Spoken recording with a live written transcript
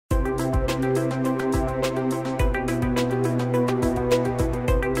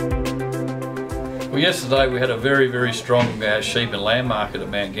Well, yesterday we had a very strong sheep and lamb market at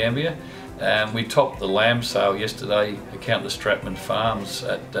Mount Gambier. We topped the lamb sale yesterday, account the Stratman Farms,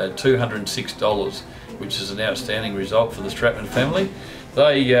 at $206, which is an outstanding result for the Stratman family.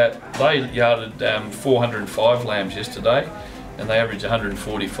 They yarded 405 lambs yesterday, and they averaged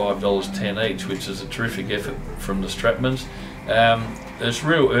 $145.10 each, which is a terrific effort from the Stratmans. There's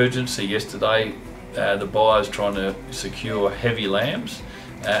real urgency yesterday. The buyers trying to secure heavy lambs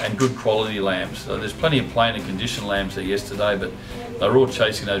and good quality lambs. So there's plenty of plain and condition lambs there yesterday, but they're all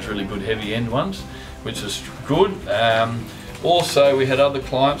chasing those really good heavy end ones, which is good. Also, we had other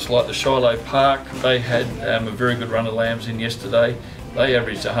clients like the Shiloh Park. They had a very good run of lambs in yesterday. They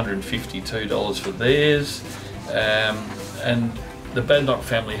averaged $152 for theirs. And the Badnock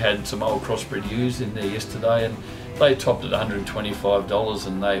family had some old crossbred ewes in there yesterday, and they topped at $125,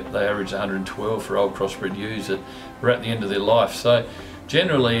 and they averaged $112 for old crossbred ewes that were at the end of their life. So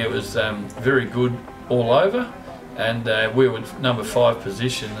generally it was very good all over, and we were number 5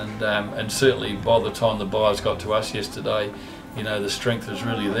 position, and certainly by the time the buyers got to us yesterday, you know, the strength was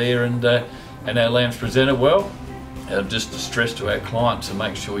really there, and our lambs presented well. Just a stress to our clients to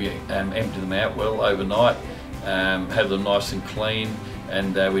make sure you empty them out well overnight, have them nice and clean,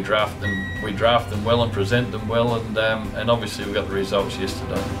 and we draft them well and present them well, and obviously we got the results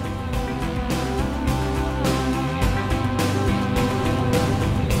yesterday.